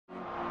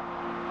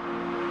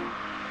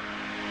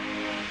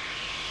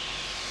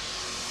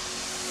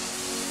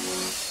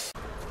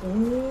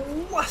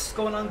What's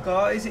going on,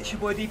 guys? It's your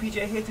boy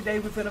DPJ here today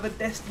with another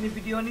Destiny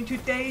video, and in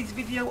today's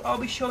video I'll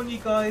be showing you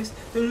guys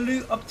the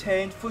loot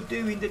obtained for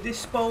doing the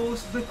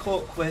Depose the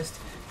Court quest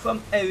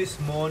from Oryx.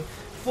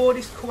 For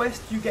this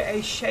quest you get a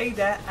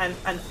shader and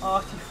an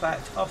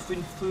artifact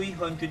offering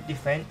 300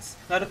 defense.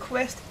 Now the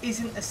quest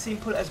isn't as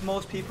simple as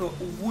most people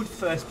would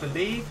first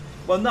believe.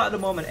 Well, not at the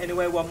moment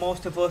anyway, while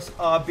most of us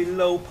are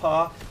below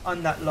par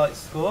on that light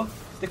score.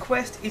 The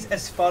quest is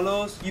as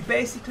follows. You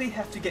basically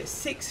have to get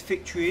 6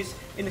 victories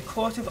in the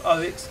Court of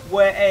Oryx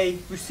where a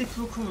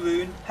reciprocal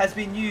rune has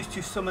been used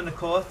to summon the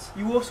court.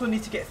 You also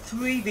need to get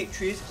 3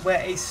 victories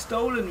where a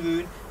stolen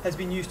rune has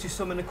been used to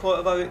summon the Court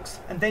of Oryx,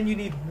 and then you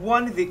need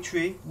 1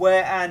 victory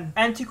where an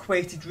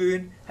antiquated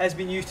rune has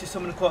been used to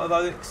summon the Court of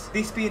Oryx,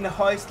 this being the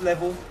highest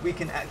level we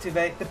can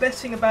activate. The best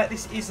thing about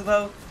this is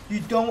though, you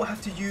don't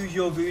have to use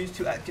your runes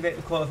to activate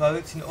the Court of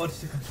Oryx in order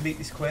to complete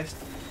this quest.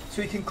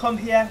 So you can come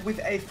here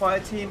with a fire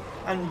team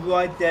and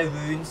ride their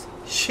runes.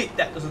 Shit,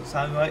 that doesn't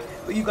sound right,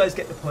 but you guys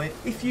get the point.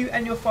 If you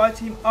and your fire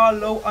team are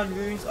low on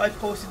runes, I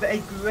posted a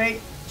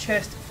great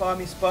chest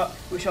farming spot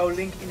which I'll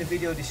link in the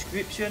video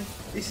description.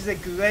 This is a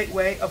great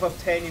way of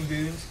obtaining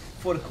runes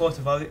for the Court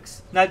of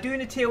Oryx. Now doing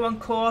the tier 1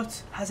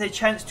 court has a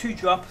chance to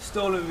drop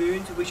stolen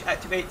runes which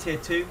activate tier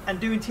 2, and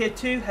doing tier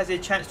 2 has a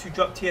chance to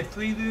drop tier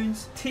 3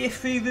 runes. Tier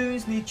 3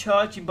 runes need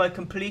charging by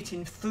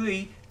completing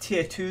 3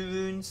 tier 2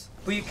 runes,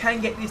 but you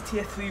can get these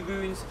tier 3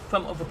 runes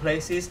from other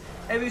places.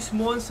 Every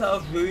small set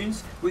of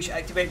runes which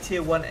activate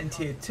tier 1 and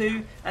tier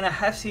 2, and I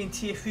have seen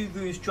tier 3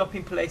 runes drop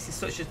in places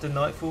such as the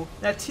Nightfall.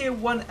 Now tier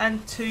 1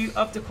 and 2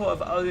 of the Court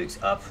of Oryx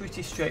are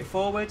pretty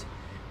straightforward.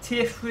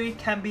 Tier 3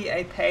 can be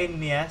a pain in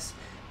the ass,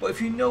 but if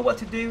you know what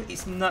to do,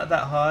 it's not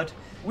that hard.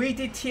 We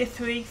did tier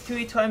 3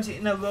 3 times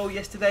in a row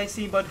yesterday,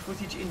 seen by the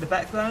footage in the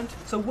background.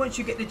 So once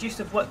you get the gist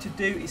of what to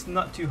do, it's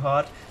not too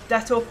hard.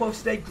 Dato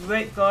posted a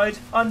great guide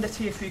on the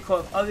tier 3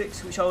 Court of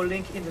Oryx, which I'll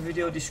link in the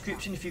video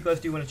description if you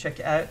guys do want to check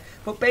it out.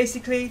 But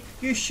basically,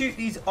 you shoot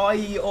these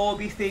IE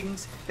Orby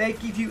things, they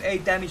give you a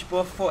damage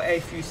buff for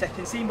a few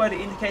seconds. Seen by the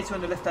indicator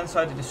on the left hand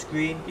side of the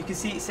screen, you can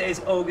see it says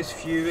Ogre's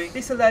Fury.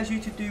 This allows you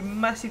to do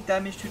massive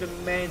damage to the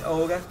main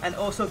ogre, and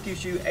also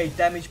gives you a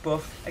damage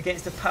buff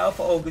against the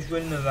powerful ogres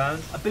running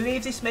around. I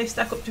believe this may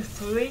stack up to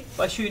 3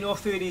 by shooting all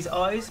 3 of these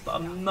eyes, but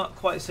I'm not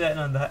quite certain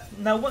on that.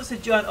 Now once the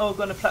giant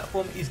ogre on the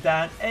platform is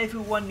down,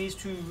 everyone needs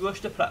to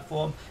rush the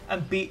platform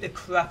and beat the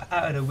crap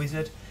out of the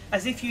wizard,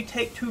 as if you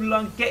take too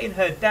long getting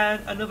her down,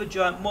 another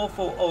giant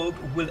morpho ogre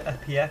will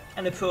appear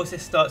and the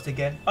process starts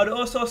again. I'd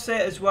also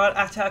say as well,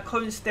 at our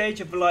current stage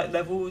of light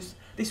levels,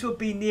 this would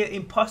be near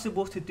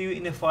impossible to do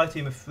in a fire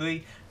team of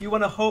 3. You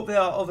want to hope there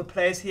are other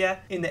players here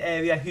in the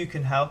area who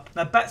can help.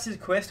 Now back to the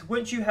quest.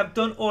 Once you have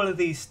done all of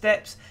these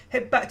steps,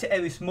 head back to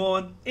Oryx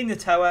in the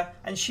tower,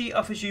 and she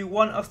offers you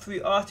 1 of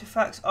 3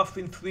 artifacts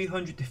offering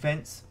 300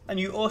 defense. And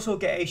you also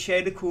get a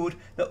shader called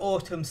the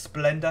Autumn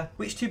Splendor,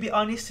 which to be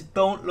honest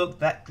don't look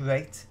that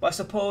great, but I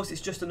suppose it's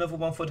just another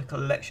one for the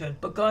collection.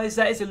 But guys,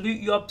 that is the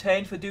loot you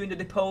obtained for doing the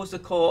Depose the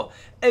Court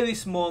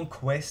Oryx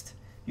quest.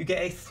 You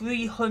get a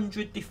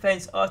 300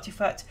 defense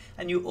artifact,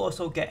 and you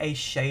also get a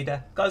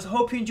shader. Guys, I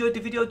hope you enjoyed the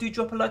video. Do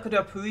drop a like, I do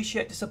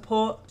appreciate the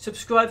support.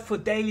 Subscribe for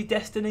daily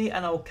Destiny,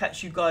 and I will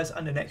catch you guys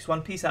on the next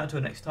one. Peace out until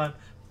next time.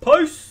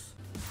 Peace!